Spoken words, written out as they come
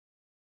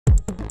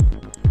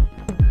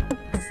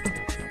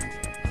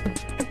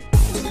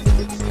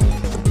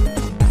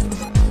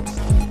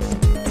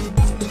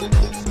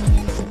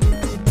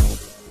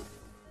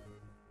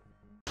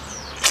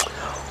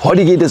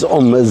Heute geht es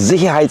um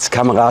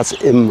Sicherheitskameras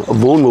im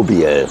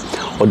Wohnmobil.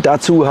 Und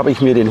dazu habe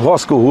ich mir den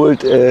Horst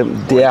geholt.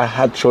 Der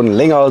hat schon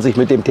länger sich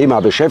mit dem Thema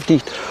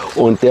beschäftigt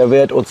und der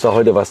wird uns da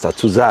heute was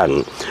dazu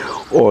sagen.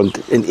 Und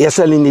in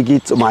erster Linie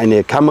geht es um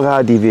eine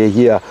Kamera, die wir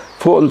hier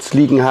vor uns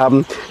liegen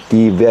haben.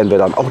 Die werden wir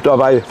dann auch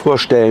dabei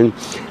vorstellen.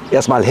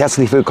 Erstmal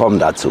herzlich willkommen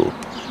dazu.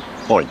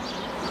 Moin.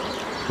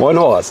 Moin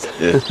Horst.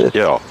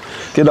 Ja.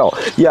 Genau.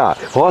 Ja,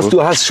 Horst,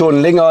 du hast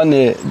schon länger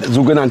eine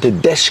sogenannte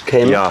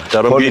Dashcam. Ja,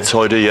 darum geht es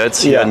heute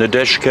jetzt. Hier eine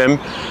Dashcam.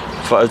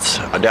 Falls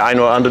der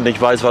eine oder andere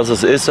nicht weiß, was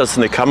es ist, das ist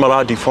eine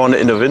Kamera, die vorne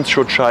in der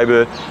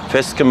Windschutzscheibe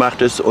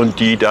festgemacht ist und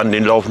die dann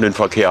den laufenden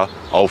Verkehr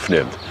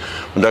aufnimmt.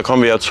 Und da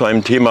kommen wir ja zu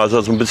einem Thema,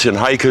 das so ein bisschen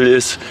heikel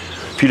ist.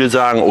 Viele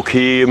sagen,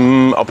 okay,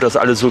 ob das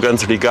alles so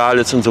ganz legal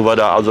ist und so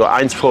weiter. Also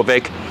eins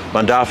vorweg,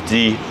 man darf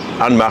die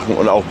anmachen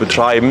und auch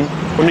betreiben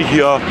und nicht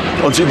hier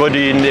uns über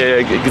die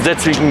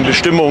gesetzlichen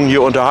Bestimmungen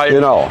hier unterhalten.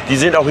 Genau. Die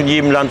sind auch in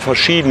jedem Land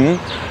verschieden.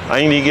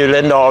 Einige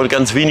Länder und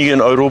ganz wenige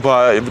in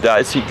Europa, da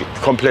ist sie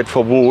komplett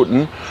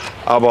verboten.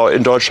 Aber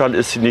in Deutschland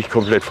ist sie nicht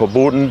komplett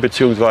verboten,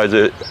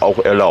 beziehungsweise auch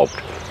erlaubt.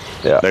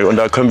 Ja. Und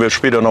da können wir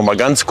später noch mal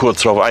ganz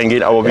kurz drauf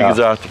eingehen. Aber wie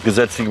gesagt,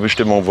 gesetzliche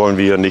Bestimmungen wollen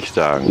wir hier nicht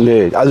sagen.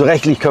 Nee, also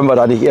rechtlich können wir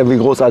da nicht irgendwie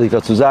großartig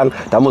dazu sagen.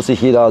 Da muss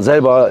sich jeder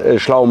selber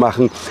schlau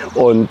machen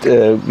und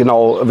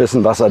genau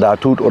wissen, was er da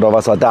tut oder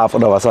was er darf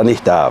oder was er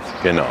nicht darf.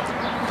 Genau.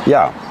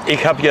 Ja.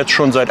 Ich habe jetzt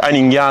schon seit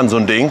einigen Jahren so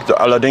ein Ding,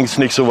 allerdings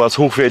nicht so was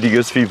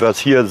Hochwertiges, wie wir es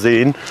hier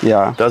sehen.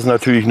 Ja. Das ist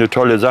natürlich eine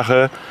tolle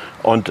Sache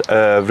und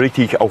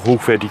richtig auch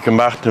hochwertig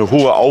gemacht. Eine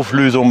hohe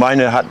Auflösung.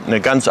 Meine hat eine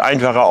ganz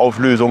einfache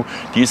Auflösung,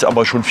 die ist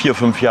aber schon 4,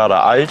 5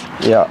 Jahre alt.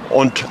 Ja.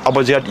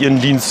 Aber sie hat ihren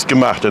Dienst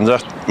gemacht. Dann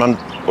sagt man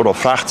oder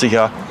fragt sich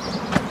ja,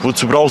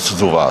 wozu brauchst du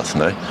sowas?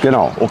 Ne?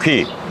 Genau.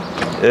 Okay,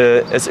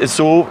 es ist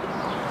so,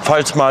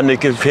 falls mal eine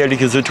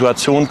gefährliche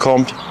Situation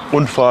kommt,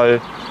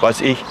 Unfall,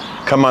 weiß ich,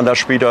 kann man das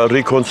später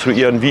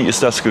rekonstruieren, wie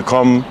ist das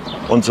gekommen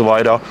und so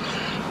weiter.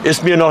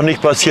 Ist mir noch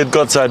nicht passiert,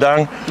 Gott sei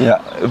Dank. Ja.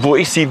 Wo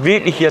ich sie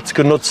wirklich jetzt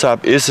genutzt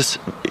habe, ist es,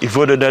 ich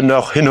wurde dann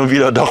noch hin und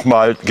wieder doch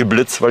mal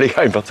geblitzt, weil ich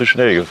einfach zu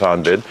schnell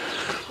gefahren bin.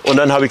 Und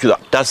dann habe ich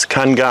gesagt, das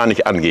kann gar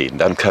nicht angehen.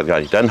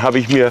 Dann habe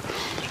ich mir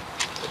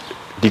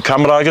die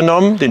Kamera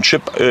genommen, den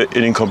Chip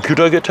in den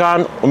Computer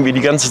getan und mir die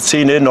ganze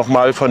Szene noch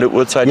mal von der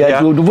Uhrzeit her.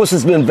 Du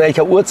wusstest, in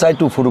welcher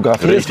Uhrzeit du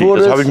fotografiert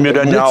wurdest. Das habe ich mir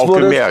dann ja auch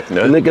gemerkt.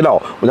 Ne? Genau.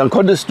 Und dann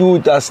konntest du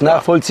das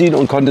nachvollziehen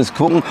und konntest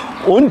gucken.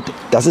 Und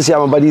das ist ja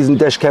bei diesen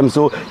Dashcams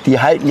so, die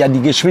halten ja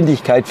die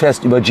Geschwindigkeit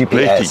fest über GPS.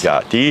 Richtig,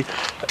 ja. Die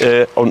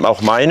und auch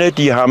meine,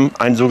 die haben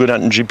einen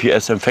sogenannten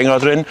GPS-Empfänger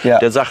drin,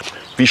 der sagt,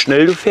 wie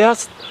schnell du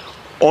fährst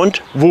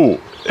und wo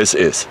es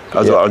ist.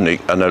 Also an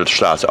der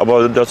Straße.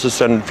 Aber das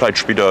ist dann vielleicht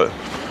später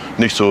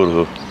nicht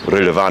so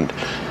relevant.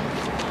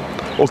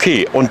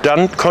 Okay, und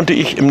dann konnte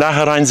ich im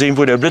Nachhinein sehen,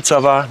 wo der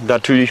Blitzer war.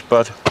 Natürlich,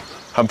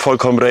 haben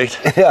vollkommen recht.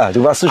 Ja,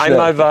 du warst so schnell.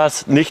 Einmal war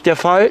es nicht der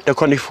Fall, da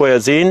konnte ich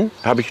vorher sehen,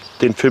 habe ich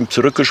den Film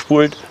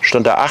zurückgespult,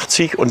 stand da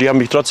 80 und die haben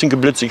mich trotzdem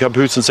geblitzt, ich habe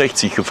höchstens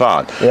 60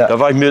 gefahren. Ja. Da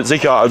war ich mir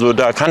sicher, also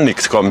da kann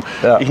nichts kommen.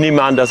 Ja. Ich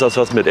nehme an, dass das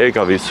was mit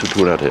LKWs zu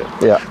tun hatte.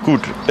 Ja.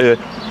 Gut,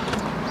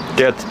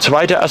 der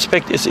zweite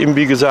Aspekt ist eben,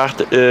 wie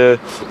gesagt,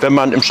 wenn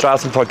man im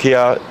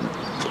Straßenverkehr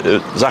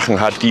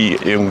Sachen hat, die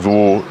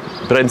irgendwo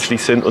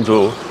brenzlig sind und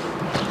so,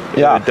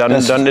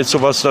 dann ist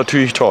sowas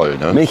natürlich toll.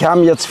 Ne? Mich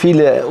haben jetzt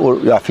viele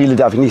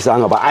darf ich nicht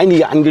sagen, aber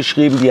einige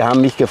angeschrieben, die haben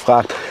mich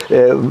gefragt,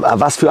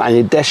 was für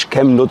eine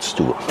Dashcam nutzt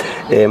du?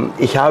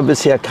 Ich habe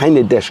bisher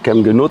keine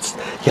Dashcam genutzt.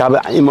 Ich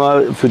habe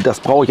immer, das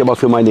brauche ich aber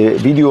für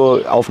meine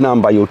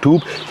Videoaufnahmen bei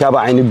YouTube, ich habe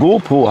eine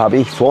GoPro, habe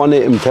ich vorne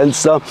im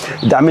Fenster.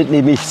 Damit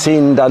nehme ich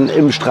Szenen dann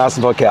im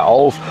Straßenverkehr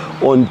auf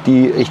und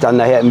die ich dann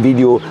nachher im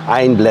Video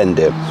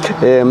einblende.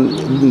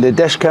 Eine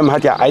Dashcam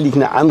hat ja eigentlich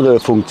eine andere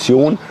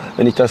Funktion,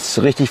 wenn ich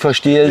das richtig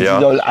verstehe. Sie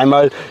soll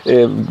einmal,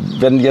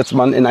 wenn jetzt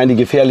man in eine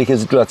gefährliche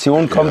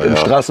Situation kommt im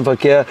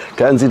Straßenverkehr,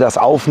 kann sie das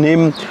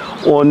aufnehmen.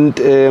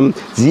 Und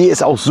sie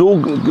ist auch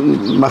so,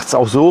 macht es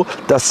auch so,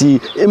 dass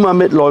sie immer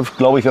mitläuft,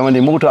 glaube ich, wenn man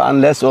den Motor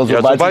anlässt.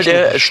 Oder sobald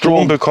er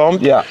Strom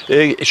bekommt,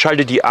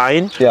 schaltet die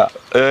ein. Ja.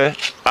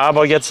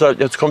 Aber jetzt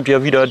kommt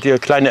ja wieder der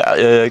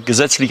kleine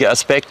gesetzliche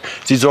Aspekt.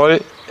 Sie soll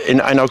in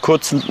einer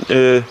kurzen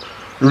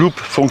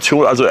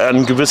Loop-Funktion, also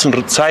einen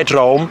gewissen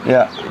Zeitraum,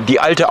 die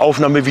alte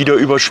Aufnahme wieder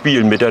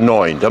überspielen mit der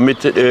neuen,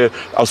 damit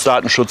aus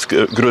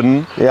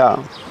Datenschutzgründen. Ja.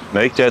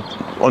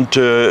 Und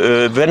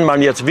wenn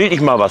man jetzt wirklich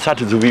mal was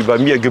hatte, so wie bei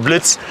mir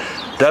geblitzt,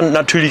 dann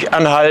natürlich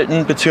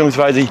anhalten,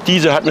 beziehungsweise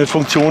diese hat eine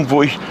Funktion,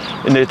 wo ich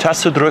eine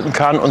Taste drücken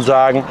kann und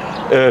sagen,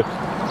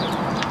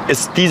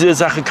 diese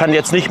Sache kann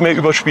jetzt nicht mehr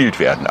überspielt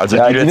werden. Also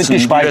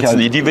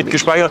die wird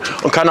gespeichert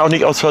und kann auch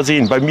nicht aus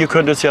Versehen. Bei mir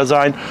könnte es ja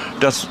sein,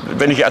 dass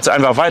wenn ich jetzt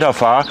einfach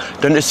weiterfahre,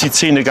 dann ist die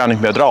Szene gar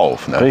nicht mehr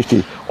drauf. Ne?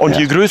 Richtig. Und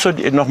je größer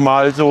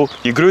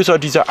je größer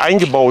diese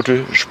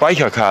eingebaute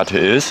Speicherkarte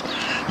ist,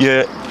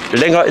 je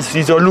länger ist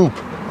dieser Loop.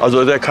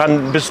 Also der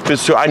kann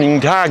bis zu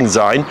einigen Tagen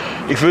sein.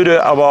 Ich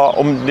würde aber,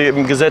 um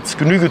dem Gesetz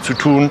Genüge zu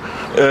tun,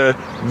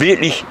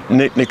 wirklich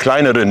eine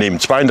kleinere nehmen,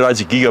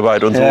 32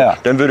 Gigabyte und so. Ja.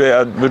 Dann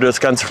würde das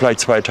Ganze vielleicht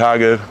 2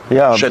 Tage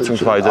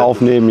schätzungsweise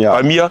aufnehmen. Ja.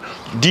 Bei mir,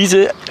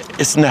 diese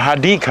ist eine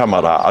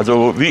HD-Kamera,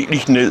 also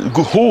wirklich eine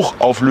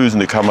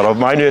hochauflösende Kamera.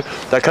 Meine,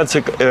 da kannst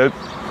du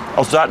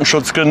aus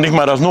Datenschutzgründen nicht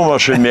mal das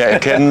Nummerschild mehr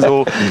erkennen.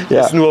 So,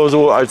 ist nur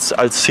so als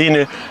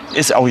Szene,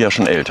 ist auch ja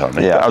schon älter.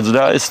 Ja. Also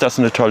da ist das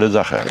eine tolle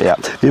Sache. Ja.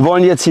 Wir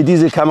wollen jetzt hier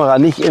diese Kamera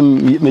nicht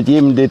mit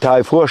jedem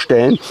Detail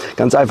vorstellen.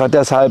 Ganz einfach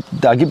deshalb,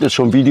 da gibt es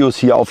schon Videos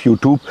hier auf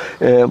YouTube,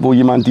 wo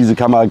jemand diese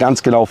Kamera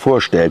ganz genau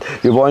vorstellt.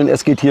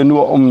 Es geht hier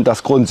nur um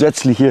das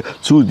Grundsätzliche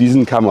zu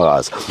diesen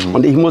Kameras.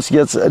 Und ich muss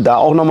jetzt da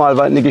auch noch mal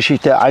eine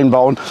Geschichte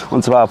einbauen.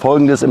 Und zwar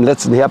folgendes: Im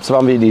letzten Herbst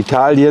waren wir in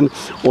Italien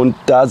und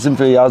da sind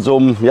wir so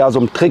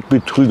einem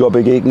Trickbetrüger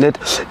begegnet.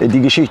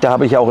 Die Geschichte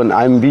habe ich auch in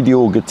einem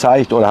Video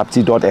gezeigt oder habe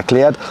sie dort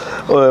erklärt.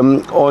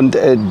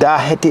 Da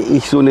hätte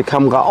ich so eine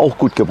Kamera auch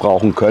gut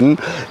gebrauchen können,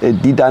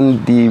 die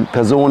dann die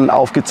Person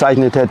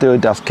aufgezeichnet hätte,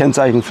 das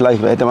Kennzeichen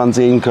vielleicht hätte man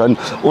sehen können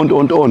und.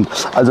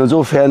 Also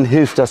insofern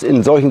hilft das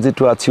in solchen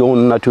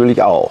Situationen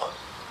natürlich auch.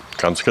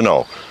 Ganz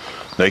genau.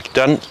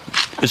 Dann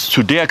ist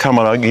zu der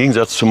Kamera im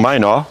Gegensatz zu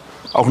meiner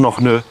auch noch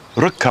eine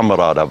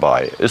Rückkamera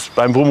dabei. Ist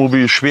beim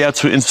Wohnmobil schwer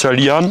zu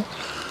installieren.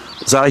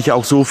 Sage ich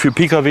auch so, für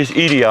PKWs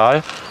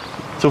ideal,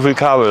 so viel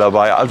Kabel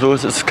dabei. Also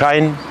es ist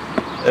kein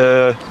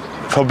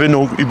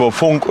Verbindung über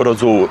Funk oder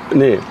so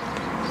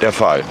der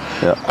Fall.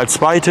 Ja. Als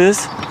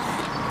zweites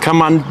kann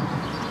man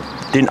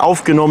den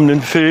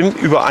aufgenommenen Film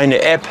über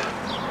eine App.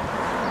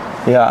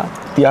 Ja,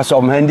 die hast du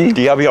auf dem Handy?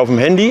 Die habe ich auf dem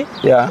Handy.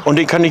 Ja. Und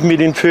den kann ich mir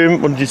den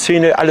Film und die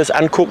Szene alles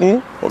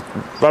angucken. Und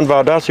wann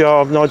war das?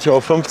 Ja,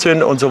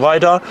 19:15 Uhr und so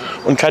weiter.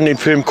 Und kann den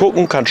Film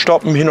gucken, kann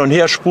stoppen, hin und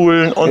her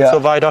spulen und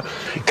so weiter.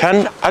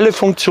 Kann alle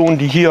Funktionen,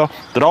 die hier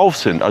drauf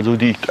sind, also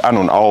die an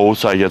und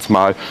aus, sage ich jetzt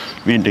mal,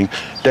 wie ein Ding,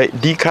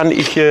 die kann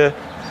ich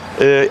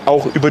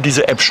auch über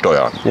diese App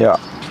steuern. Ja.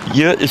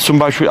 Hier ist zum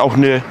Beispiel auch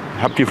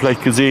habt ihr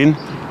vielleicht gesehen,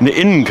 eine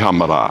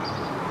Innenkamera.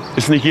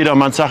 Ist nicht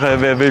jedermanns Sache,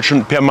 wer will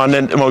schon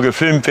permanent immer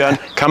gefilmt werden,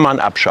 kann man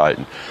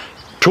abschalten.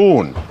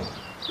 Ton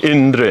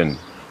innen drin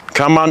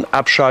kann man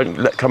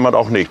abschalten, kann man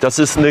auch nicht. Das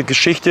ist eine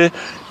Geschichte,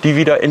 die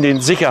wieder in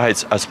den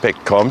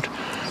Sicherheitsaspekt kommt.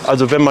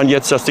 Also wenn man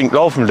jetzt das Ding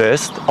laufen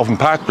lässt, auf dem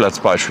Parkplatz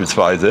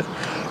beispielsweise,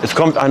 es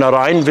kommt einer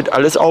rein, wird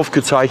alles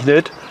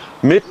aufgezeichnet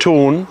mit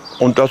Ton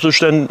und das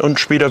ist dann, und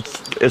später,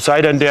 es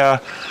sei denn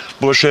der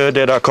Bursche,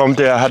 der da kommt,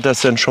 der hat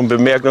das dann schon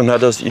bemerkt und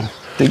hat das ihm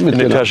in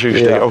die Tasche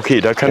gesteckt. Ja. Okay,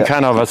 da kann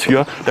keiner was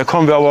für. Da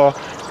kommen wir aber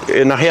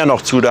nachher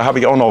noch zu, da habe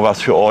ich auch noch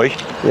was für euch,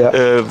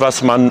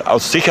 was man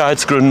aus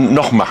Sicherheitsgründen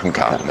noch machen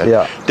kann. Ne?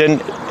 Ja. Denn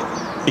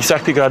ich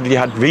sagte gerade, die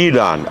hat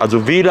WLAN.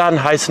 Also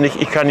WLAN heißt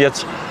nicht, ich kann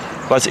jetzt,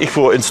 weiß ich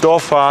wo, ins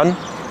Dorf fahren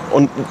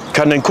und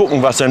kann dann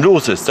gucken, was denn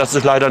los ist. Das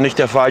ist leider nicht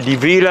der Fall.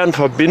 Die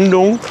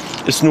WLAN-Verbindung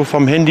ist nur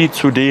vom Handy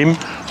zu dem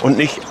und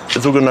nicht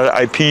sogenannte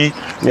IP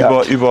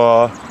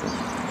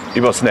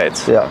übers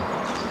Netz. Ja.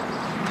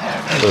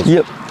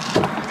 Hier.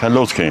 Kann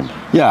losgehen.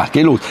 Ja,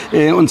 geht los.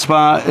 Und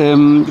zwar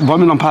wollen wir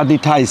noch ein paar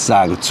Details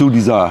sagen zu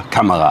dieser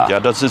Kamera. Ja,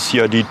 das ist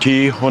ja die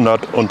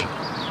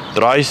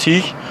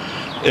T130.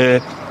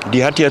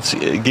 Die hat jetzt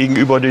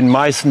gegenüber den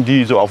meisten,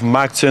 die so auf dem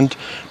Markt sind,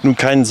 nun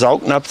keinen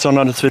Saugnapf,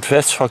 sondern es wird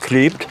fest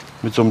verklebt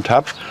mit so einem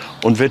Tab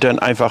und wird dann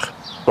einfach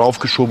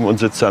draufgeschoben und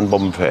sitzt dann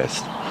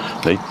bombenfest.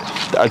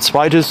 Als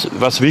zweites,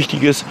 was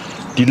wichtig ist,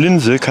 die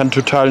Linse kann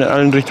total in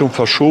allen Richtungen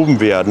verschoben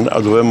werden.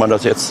 Also wenn man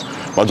das jetzt,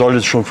 man sollte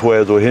es schon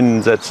vorher so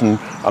hinsetzen,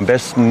 am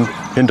besten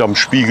hinterm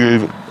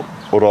Spiegel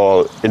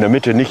oder in der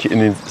Mitte, nicht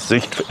in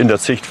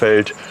das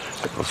Sichtfeld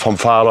vom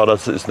Fahrer.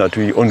 Das ist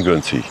natürlich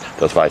ungünstig.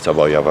 Das weiß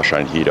aber ja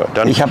wahrscheinlich jeder.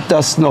 Dann ich habe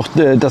das noch,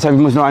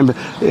 muss ich noch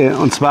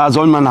und zwar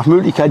soll man nach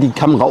Möglichkeit die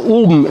Kamera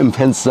oben im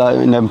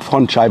Fenster in der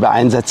Frontscheibe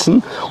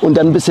einsetzen und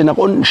dann ein bisschen nach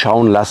unten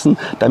schauen lassen,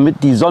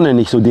 damit die Sonne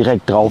nicht so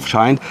direkt drauf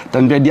scheint.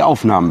 Dann werden die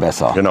Aufnahmen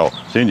besser. Genau.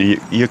 Sehen Sie,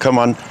 hier kann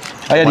man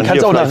die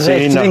kannst auch nach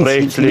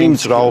rechts,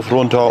 links, rauf,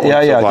 runter und so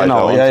weiter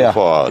genau, und so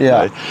fort.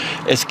 Ja.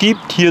 Es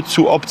gibt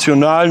hierzu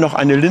optional noch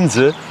eine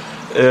Linse,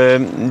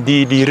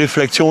 die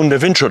Reflexion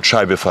der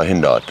Windschutzscheibe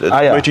verhindert.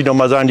 Möchte ich noch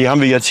mal sagen, die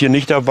haben wir jetzt hier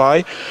nicht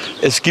dabei.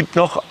 Es gibt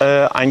noch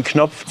einen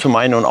Knopf zum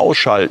Ein- und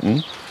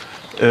Ausschalten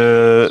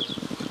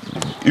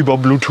über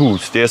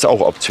Bluetooth. Der ist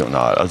auch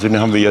optional. Also den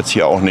haben wir jetzt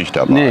hier auch nicht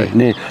dabei.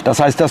 Nee. Das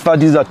heißt, das war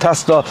dieser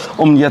Taster,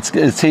 um jetzt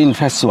Szenen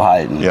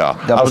festzuhalten. Ja,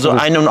 also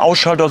Ein- und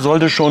Ausschalter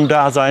sollte schon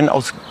da sein.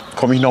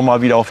 Komme ich noch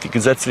mal wieder auf die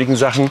gesetzlichen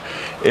Sachen.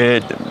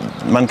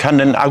 Man kann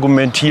dann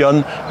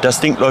argumentieren,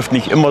 das Ding läuft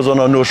nicht immer,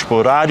 sondern nur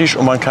sporadisch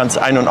und man kann es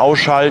ein- und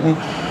ausschalten.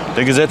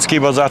 Der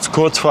Gesetzgeber sagt,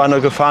 kurz vor einer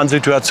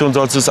Gefahrensituation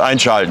sollst du es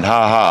einschalten.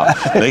 Haha.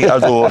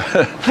 Also,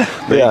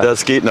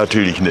 das geht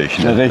natürlich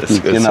nicht. Ne?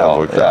 Richtig,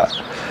 genau. Ja.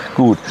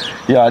 Gut,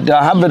 ja,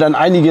 da haben wir dann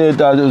einige,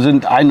 da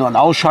sind Ein- und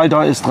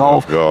Ausschalter ist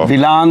drauf,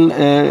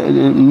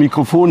 WLAN,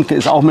 Mikrofon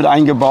ist auch mit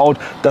eingebaut,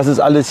 das ist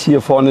alles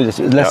hier vorne, das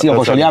lässt sich auch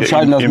wahrscheinlich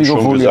abschalten, das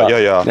Mikrofon,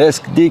 eine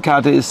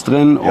SD-Karte ist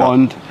drin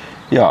und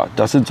Ja,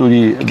 das sind so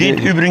die... Geht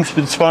übrigens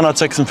bis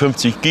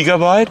 256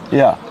 Gigabyte.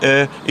 Ja.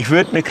 Ich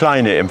würde eine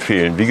kleine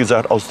empfehlen. Wie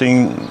gesagt, aus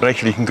den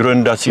rechtlichen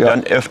Gründen, dass sie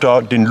dann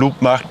öfter den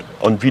Loop macht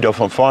und wieder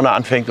von vorne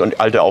anfängt und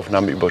alte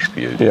Aufnahmen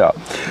überspielt. Ja.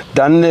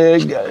 Dann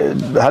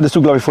hattest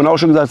du, glaube ich, vorhin auch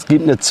schon gesagt, es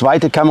gibt eine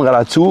zweite Kamera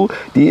dazu.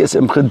 Die ist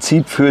im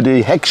Prinzip für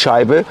die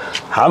Heckscheibe.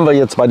 Haben wir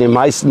jetzt bei den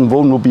meisten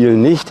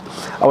Wohnmobilen nicht.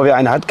 Aber wer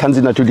eine hat, kann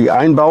sie natürlich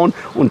einbauen.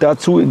 Und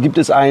dazu gibt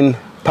es ein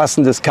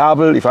passendes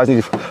Kabel, ich weiß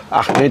nicht,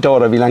 8 Meter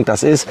oder wie lang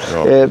das ist.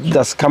 Ja.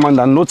 Das kann man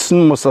dann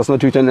nutzen, muss das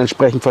natürlich dann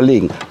entsprechend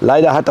verlegen.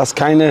 Leider hat das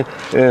keine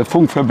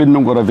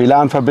Funkverbindung oder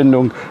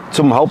WLAN-Verbindung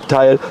zum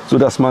Hauptteil,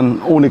 sodass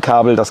man ohne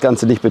Kabel das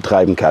Ganze nicht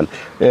betreiben kann.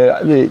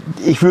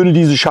 Ich würde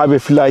diese Scheibe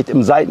vielleicht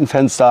im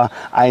Seitenfenster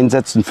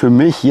einsetzen für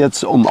mich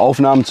jetzt, um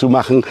Aufnahmen zu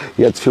machen,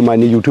 jetzt für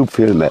meine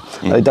YouTube-Filme.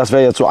 Das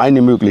wäre jetzt so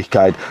eine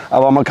Möglichkeit.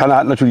 Aber man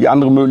hat natürlich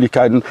andere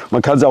Möglichkeiten.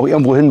 Man kann sie auch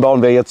irgendwo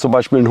hinbauen, wer jetzt zum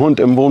Beispiel einen Hund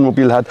im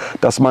Wohnmobil hat,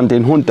 dass man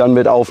den Hund dann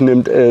mit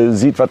aufnimmt,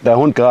 sieht, was der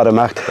Hund gerade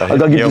macht. Also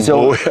da gibt es ja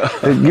auch,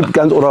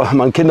 oder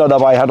man Kinder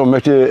dabei hat und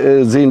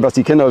möchte sehen, was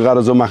die Kinder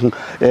gerade so machen,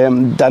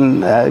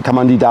 dann kann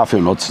man die dafür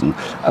nutzen.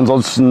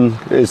 Ansonsten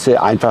ist sie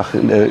einfach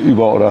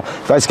über oder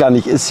ich weiß gar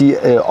nicht, ist sie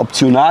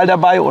optional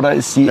dabei oder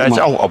ist sie? Ja,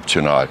 ist auch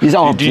optional. Die ist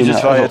auch optional.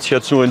 Dieses war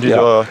jetzt nur in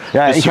dieser.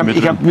 Ja, ich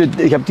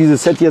hab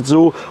dieses Set jetzt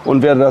so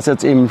und werde das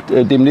jetzt eben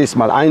demnächst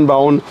mal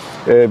einbauen.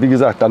 Wie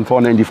gesagt, dann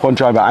vorne in die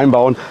Frontscheibe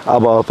einbauen.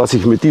 Aber was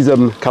ich mit dieser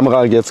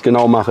Kamera jetzt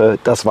genau mache,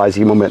 das weiß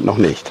ich im Moment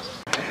noch nicht.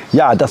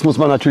 Ja, das muss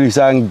man natürlich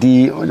sagen,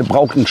 die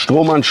braucht einen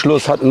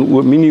Stromanschluss, hat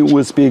ein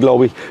Mini-USB,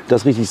 glaube ich,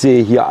 das richtig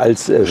sehe, hier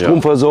als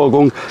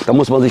Stromversorgung. Da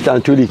muss man sich dann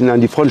natürlich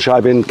an die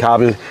Frontscheibe ein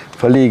Kabel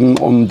verlegen,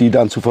 um die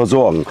dann zu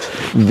versorgen.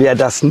 Wer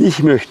das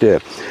nicht möchte,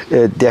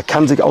 der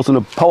kann sich auch so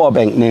eine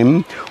Powerbank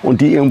nehmen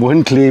und die irgendwo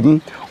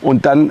hinkleben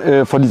und dann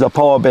von dieser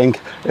Powerbank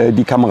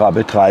die Kamera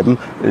betreiben,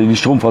 die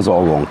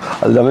Stromversorgung.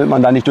 Also damit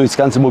man da nicht durchs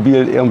ganze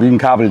Mobil irgendwie ein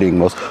Kabel legen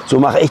muss. So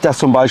mache ich das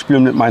zum Beispiel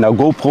mit meiner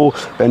GoPro.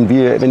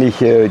 Wenn ich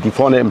die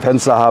vorne im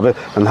Fenster habe,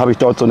 dann habe ich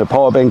dort so eine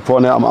Powerbank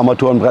vorne am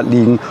Armaturenbrett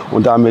liegen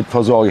und damit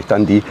versorge ich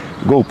dann die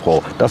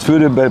GoPro. Das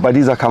würde bei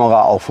dieser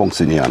Kamera auch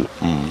funktionieren.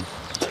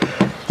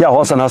 Ja,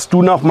 Horst, dann hast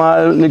du noch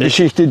mal eine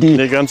Geschichte, die...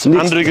 Eine ganz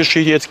andere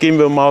Geschichte. Jetzt gehen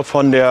wir mal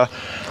von der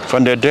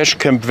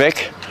Dashcam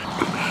weg.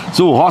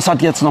 So, Horst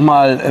hat jetzt noch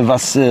mal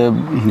was,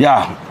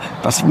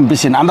 was ein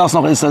bisschen anders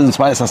noch ist. Und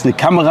zwar ist das eine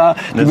Kamera,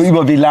 die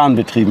über WLAN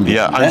betrieben wird.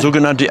 Ja, eine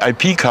sogenannte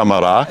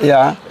IP-Kamera.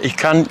 Ja. Ich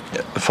kann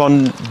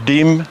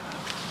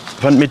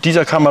mit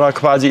dieser Kamera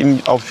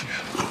quasi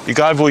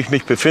egal wo ich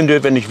mich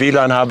befinde, wenn ich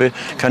WLAN habe,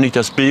 kann ich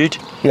das Bild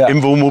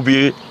im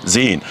Wohnmobil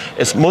sehen.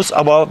 Es muss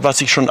aber, was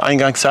ich schon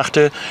eingangs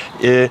sagte,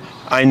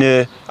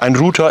 ein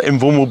Router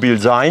im Wohnmobil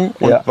sein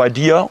und bei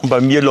dir und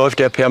bei mir läuft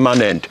der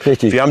permanent.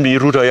 Richtig. Wir haben die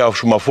Router ja auch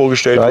schon mal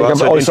vorgestellt. Ja, du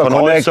hast ja den von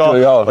Horst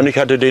und ich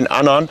hatte den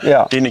anderen,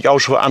 den ich auch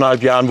schon vor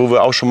 1,5 Jahren, wo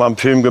wir auch schon mal einen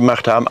Film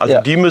gemacht haben.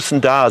 Also die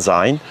müssen da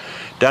sein.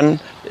 Dann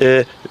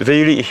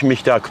wähle ich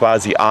mich da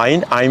quasi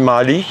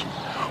einmalig.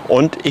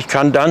 Und ich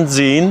kann dann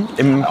sehen,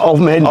 auf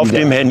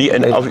dem Handy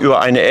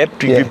über eine App,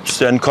 die gibt es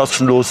dann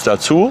kostenlos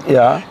dazu,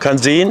 kann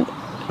sehen,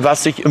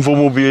 was sich im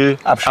Wohnmobil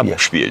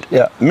abspielt.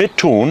 Ja. Mit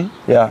Ton,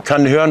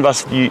 kann hören,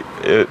 was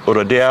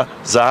der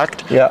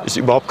sagt, ist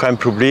überhaupt kein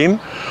Problem.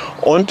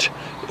 Und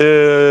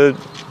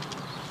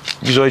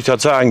wie soll ich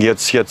das sagen,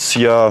 jetzt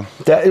hier...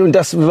 Und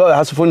das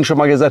hast du vorhin schon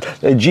mal gesagt,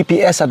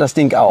 GPS hat das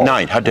Ding auch.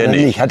 Nein, hat er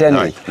nicht. Hat er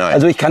nicht. Nein.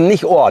 Also ich kann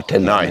nicht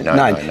orten. Nein.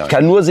 Ich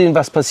kann nur sehen,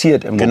 was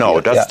passiert im Mobil. Genau,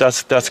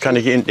 das kann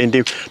ich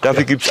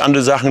dafür gibt es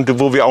andere Sachen,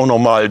 wo wir auch noch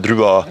mal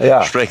drüber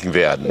sprechen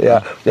werden.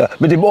 Ja.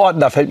 Mit dem Orten,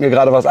 da fällt mir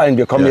gerade was ein.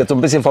 Wir kommen jetzt so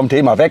ein bisschen vom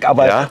Thema weg,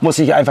 aber muss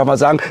ich einfach mal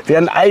sagen, wer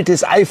ein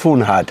altes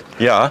iPhone hat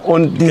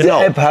und diese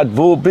App hat,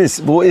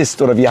 wo ist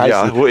oder wie heißt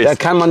sie, da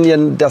kann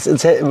man das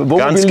ins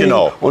Wohnmobil legen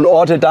und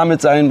ortet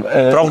damit sein...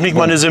 Braucht nicht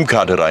mal eine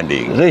SIM-Karte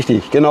reinlegen.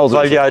 Richtig, genau so.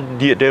 Weil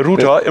der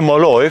Router immer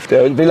läuft,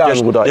 der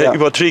WLAN-Router, der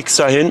überträgt es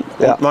dahin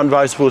und man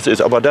weiß, wo es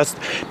ist. Aber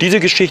diese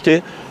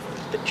Geschichte,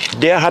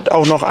 der hat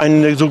auch noch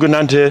eine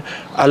sogenannte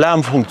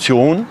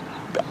Alarmfunktion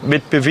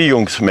mit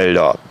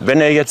Bewegungsmelder.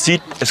 Wenn er jetzt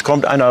sieht, es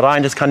kommt einer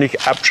rein, das kann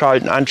ich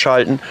abschalten,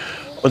 anschalten,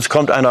 und es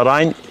kommt einer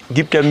rein,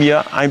 gibt er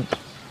mir ein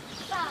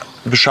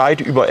Bescheid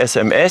über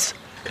SMS,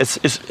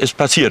 es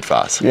passiert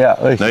was. Ja,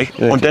 richtig.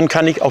 Und dann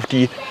kann ich auf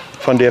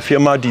von der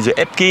Firma diese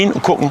App gehen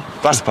und gucken,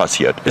 was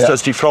passiert. Ist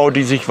das die Frau,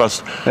 die sich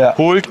was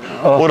holt,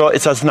 oder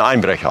ist das ein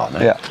Einbrecher?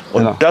 Ne? Ja,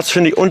 und das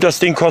finde ich, und das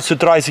Ding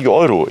kostet 30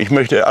 €. Ich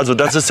möchte, also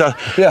das ist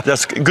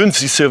das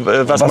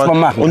günstigste, was man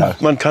machen kann.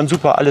 Und man kann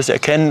super alles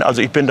erkennen.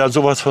 Also ich bin da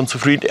sowas von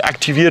zufrieden. Ich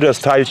aktiviere das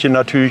Teilchen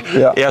natürlich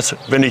erst,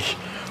 wenn ich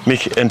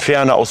mich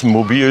entferne aus dem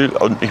Mobil.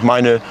 Und ich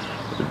meine,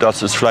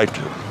 das ist vielleicht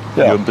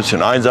hier ein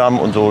bisschen einsam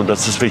und so,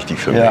 das ist wichtig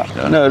für mich.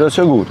 Ne? Das ist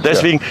ja gut.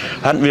 Deswegen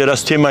hatten wir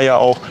das Thema ja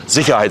auch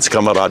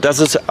Sicherheitskamera. Das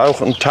ist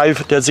auch ein Teil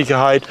der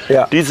Sicherheit.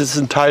 Dies ist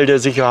ein Teil der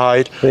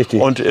Sicherheit. Richtig.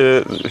 Und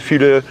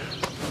viele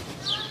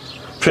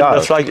finden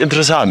das vielleicht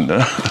interessant.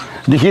 Ne?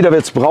 Nicht jeder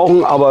wird es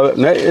brauchen, aber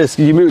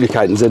die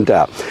Möglichkeiten sind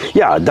da.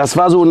 Ja, das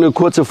war so eine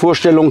kurze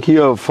Vorstellung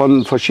hier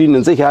von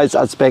verschiedenen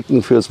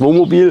Sicherheitsaspekten fürs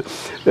Wohnmobil.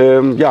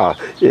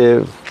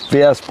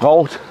 Wer es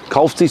braucht,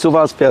 kauft sich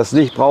sowas. Wer es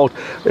nicht braucht,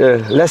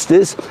 lässt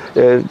es.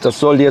 Das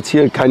soll jetzt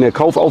hier keine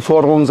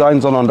Kaufaufforderung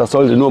sein, sondern das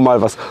sollte nur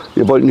mal was,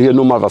 wir wollten hier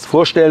nur mal was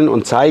vorstellen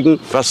und zeigen,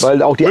 was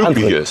weil auch die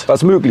möglich andere, ist.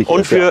 Was möglich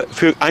und ist.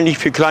 Und eigentlich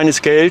für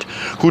kleines Geld,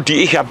 gut,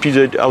 ich habe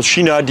diese aus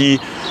China, die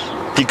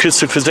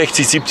kriegst du für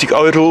 60, 70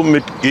 Euro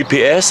mit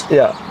GPS.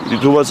 Ja.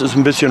 Sowas ist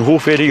ein bisschen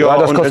hochwertiger. Ja,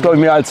 das kostet, glaube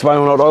ich, mehr als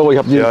 200 Euro. Ich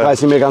habe den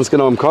Preis nicht mehr ganz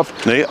genau im Kopf.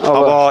 Nee,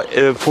 aber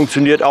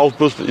funktioniert auch,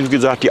 bloß wie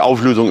gesagt, die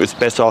Auflösung ist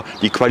besser,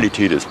 die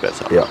Qualität ist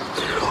besser. Ja.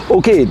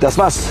 Okay, das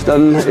war's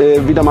dann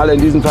wieder mal in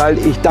diesem Fall.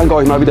 Ich danke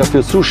euch mal wieder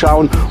fürs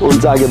Zuschauen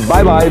und sage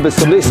bye bye, bis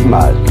zum nächsten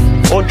Mal.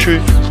 Und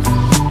tschüss.